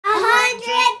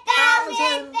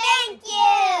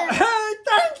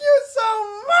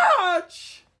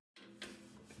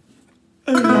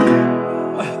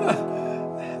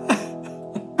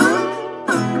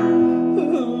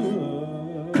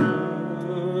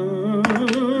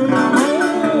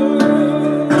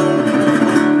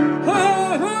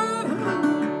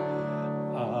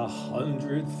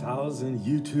100,000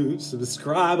 YouTube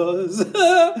subscribers.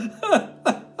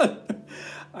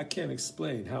 I can't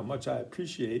explain how much I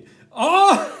appreciate.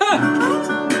 Oh!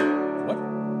 What?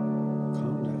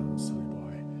 Calm down, silly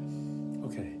boy.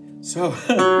 Okay, so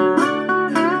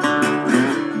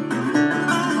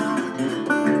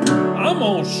I'm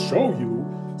gonna show you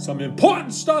some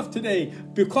important stuff today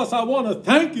because I want to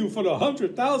thank you for the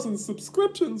 100,000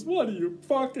 subscriptions. What are you,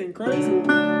 fucking crazy?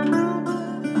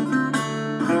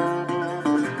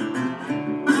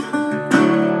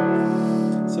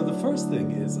 So the first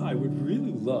thing is I would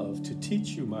really love to teach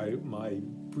you my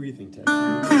breathing technique.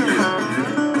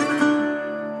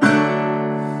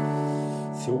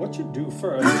 So what you do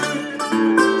first is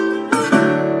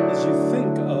you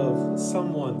think of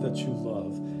someone that you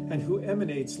love and who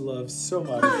emanates love so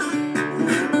much.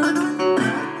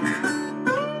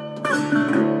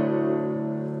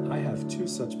 I have two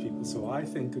such people, so I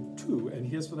think of two, and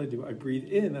here's what I do. I breathe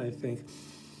in, I think,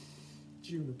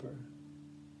 juniper.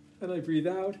 And I breathe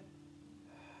out,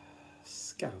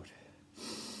 scout.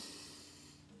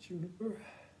 Juniper,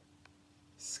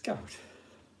 scout.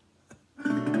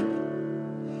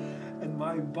 And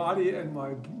my body and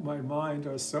my mind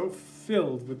are so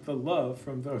filled with the love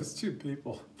from those two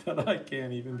people that I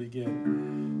can't even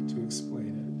begin to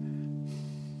explain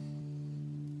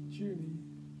it. Junie,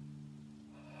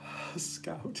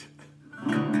 scout.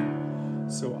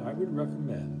 So I would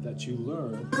recommend that you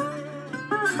learn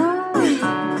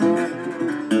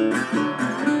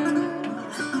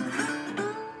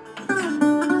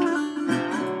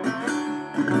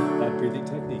that breathing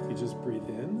technique. You just breathe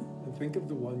in and think of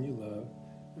the one you love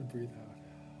and breathe out.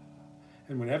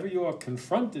 And whenever you are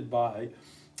confronted by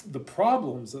the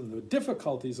problems and the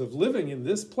difficulties of living in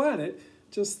this planet,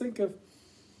 just think of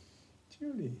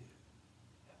Junie,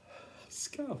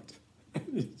 scout.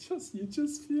 You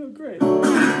just feel great.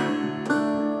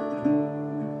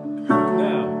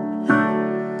 Now,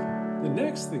 the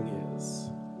next thing is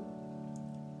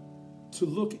to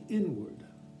look inward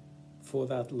for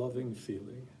that loving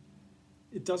feeling.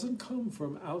 It doesn't come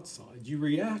from outside. You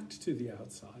react to the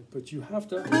outside, but you have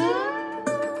to...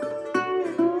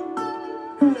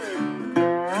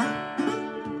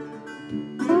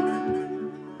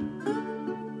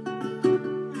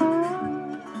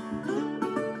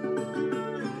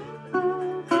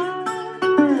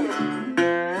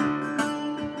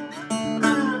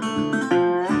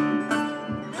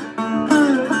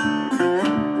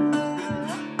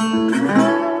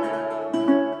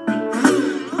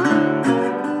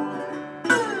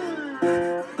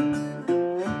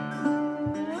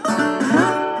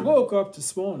 Up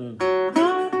this morning,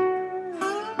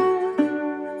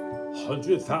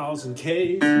 100,000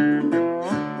 K.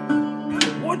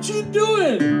 What you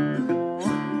doing?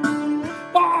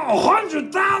 Oh,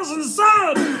 100,000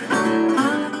 sun.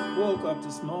 Woke up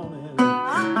this morning,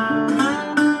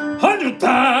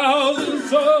 100,000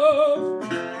 sun.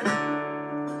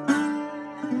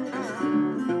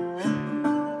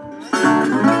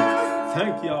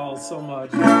 Thank y'all so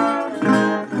much.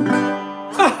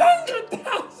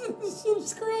 100,000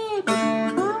 subscribe.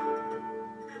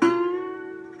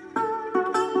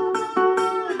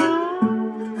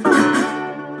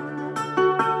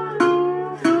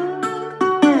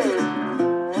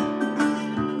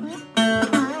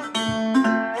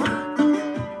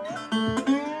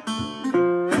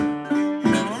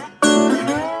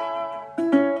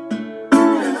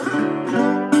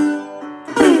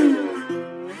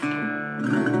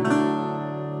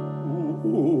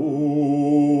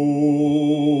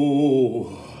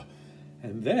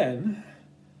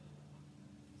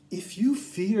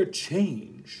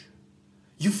 Change.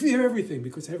 You fear everything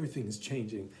because everything is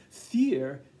changing.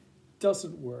 Fear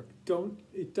doesn't work.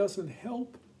 It doesn't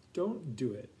help. Don't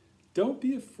do it. Don't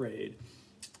be afraid.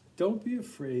 Don't be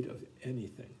afraid of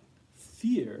anything.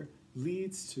 Fear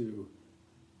leads to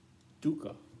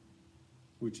dukkha,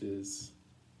 which is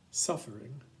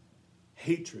suffering,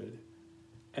 hatred,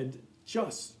 and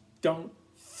just don't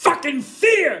fucking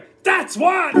fear. That's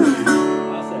what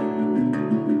I'll say.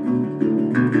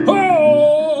 Oh!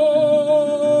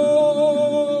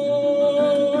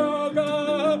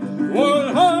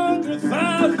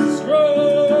 100,000 strong.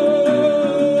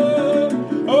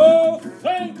 Oh,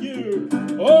 thank you.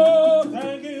 Oh,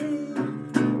 thank you.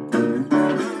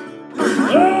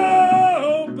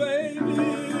 Oh,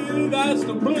 baby, that's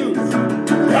the blues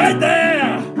right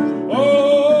there.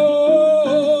 Oh,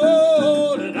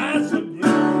 that's the blues.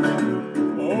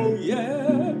 Oh,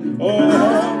 yeah. Oh,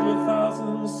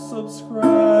 100,000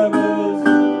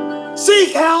 subscribers.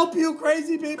 Seek help, you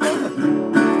crazy people.